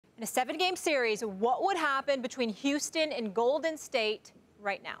In a 7-game series, what would happen between Houston and Golden State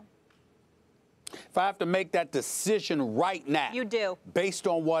right now? If I have to make that decision right now, you do, based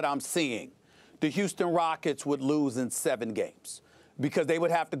on what I'm seeing, the Houston Rockets would lose in 7 games because they would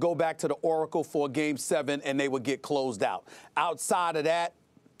have to go back to the Oracle for Game 7 and they would get closed out. Outside of that,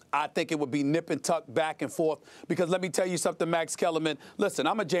 I think it would be nip and tuck back and forth because let me tell you something, Max Kellerman. Listen,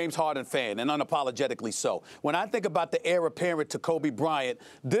 I'm a James Harden fan and unapologetically so. When I think about the heir apparent to Kobe Bryant,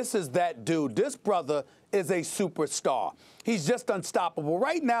 this is that dude. This brother is a superstar. He's just unstoppable.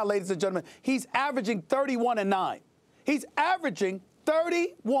 Right now, ladies and gentlemen, he's averaging 31-9. He's averaging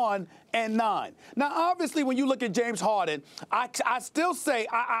 31-9. Now, obviously, when you look at James Harden, I still say,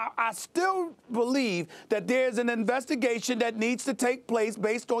 I still believe that there's an investigation that needs to take place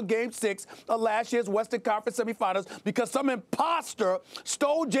based on Game 6 of last year's Western Conference semifinals because some imposter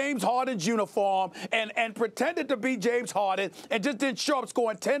stole James Harden's uniform and pretended to be James Harden and just didn't show up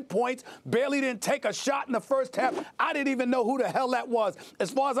scoring 10 points, barely didn't take a shot in the first half. I didn't even know who the hell that was.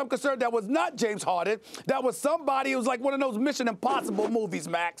 As far as I'm concerned, that was not James Harden. That was somebody who was like one of those Mission Impossible movies,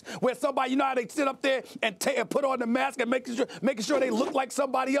 Max, where somebody, you know how they sit up there and put on the mask and making sure they look like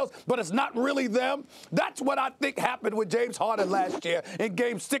somebody else, but it's not really them? That's what I think happened with James Harden last year in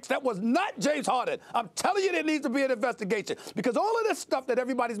Game 6. That was not James Harden. I'm telling you there needs to be an investigation because all of this stuff that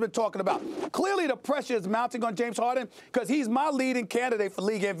everybody's been talking about, clearly the pressure is mounting on James Harden because he's my leading candidate for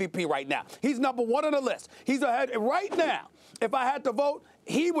league MVP right now. He's number 1 on the list. He's ahead right now. If I had to vote,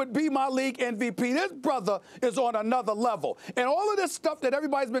 he would be my league MVP. This brother is on another level. And all of this stuff that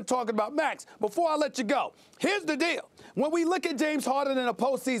everybody's been talking about, Max, before I let you go, here's the deal. When we look at James Harden in the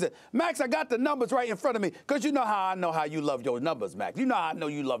postseason, Max, I got the numbers right in front of me because you know how I know how you love your numbers, Max. You know how I know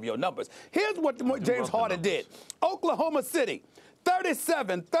you love your numbers. Here's what James Harden did. Oklahoma City.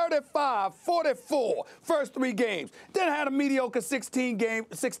 37, 35, 44, first 3 games. Then had a mediocre 16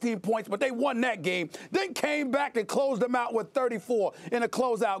 points, but they won that game. Then came back and closed them out with 34 in a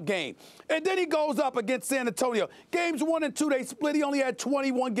closeout game. And then he goes up against San Antonio. Games 1 and 2, they split. He only had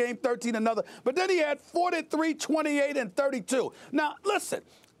 21 game, 13 another. But then he had 43, 28, and 32. Now, listen.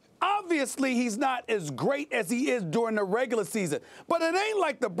 Obviously, he's not as great as he is during the regular season. But it ain't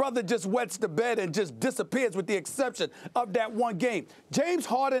like the brother just wets the bed and just disappears with the exception of that 1 game. James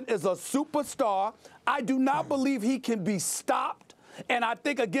Harden is a superstar. I do not believe he can be stopped. And I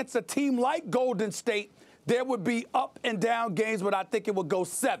think against a team like Golden State, there would be up and down games, but I think it would go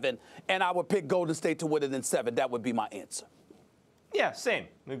 7. And I would pick Golden State to win it in 7. That would be my answer. Yeah, same.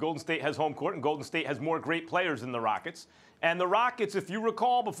 Golden State has home court, and Golden State has more great players than the Rockets. And the Rockets, if you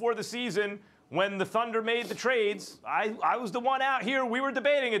recall before the season, when the Thunder made the trades, I was the one out here. We were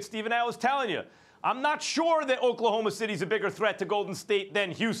debating it, Stephen. I was telling you, I'm not sure that Oklahoma City's a bigger threat to Golden State than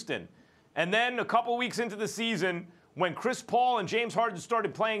Houston. And then a couple weeks into the season, when Chris Paul and James Harden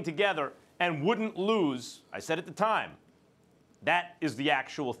started playing together and wouldn't lose, I said at the time, that is the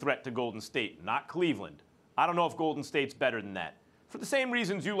actual threat to Golden State, not Cleveland. I don't know if Golden State's better than that. For the same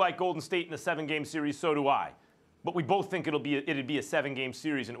reasons you like Golden State in a 7-game series, so do I. But we both think it'd be a 7-game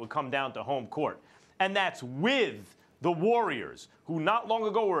series and it would come down to home court. And that's with the Warriors, who not long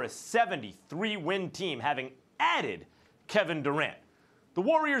ago were a 73-win team, having added Kevin Durant. The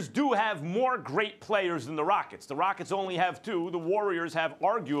Warriors do have more great players than the Rockets. The Rockets only have 2. The Warriors have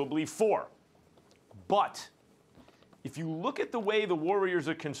arguably 4. But if you look at the way the Warriors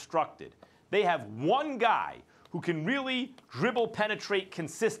are constructed, they have 1 guy who can really dribble, penetrate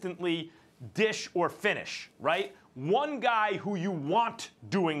consistently, dish or finish, right? 1 guy who you want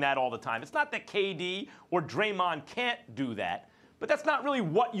doing that all the time. It's not that KD or Draymond can't do that, but that's not really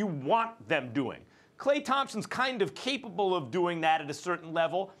what you want them doing. Klay Thompson's kind of capable of doing that at a certain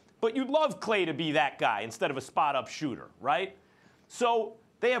level, but you'd love Klay to be that guy instead of a spot-up shooter, right? So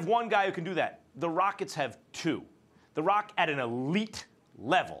they have 1 guy who can do that. The Rockets have 2. The Rock at an elite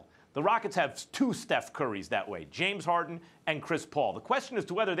level. The Rockets have 2 Steph Currys that way, James Harden and Chris Paul. The question as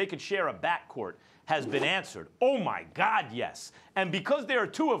to whether they could share a backcourt has been answered. Oh, my God, yes. And because there are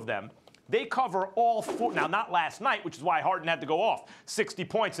 2 of them, they cover all 4. Now, not last night, which is why Harden had to go off 60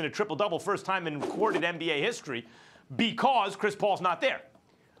 points in a triple-double, first time in recorded NBA history, because Chris Paul's not there.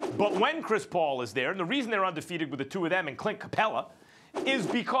 But when Chris Paul is there, and the reason they're undefeated with the 2 of them and Clint Capella is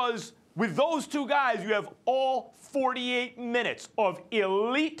because with those 2 guys, you have all 48 minutes of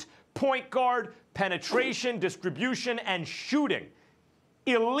elite point guard, penetration, distribution, and shooting.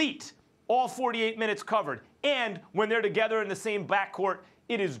 Elite. All 48 minutes covered. And when they're together in the same backcourt,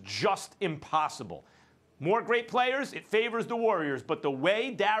 it is just impossible. More great players, it favors the Warriors. But the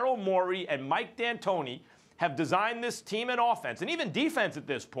way Daryl Morey and Mike D'Antoni have designed this team in offense, and even defense at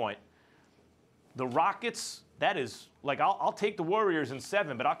this point, the Rockets, that is like I'll take the Warriors in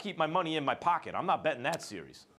 7, but I'll keep my money in my pocket. I'm not betting that series.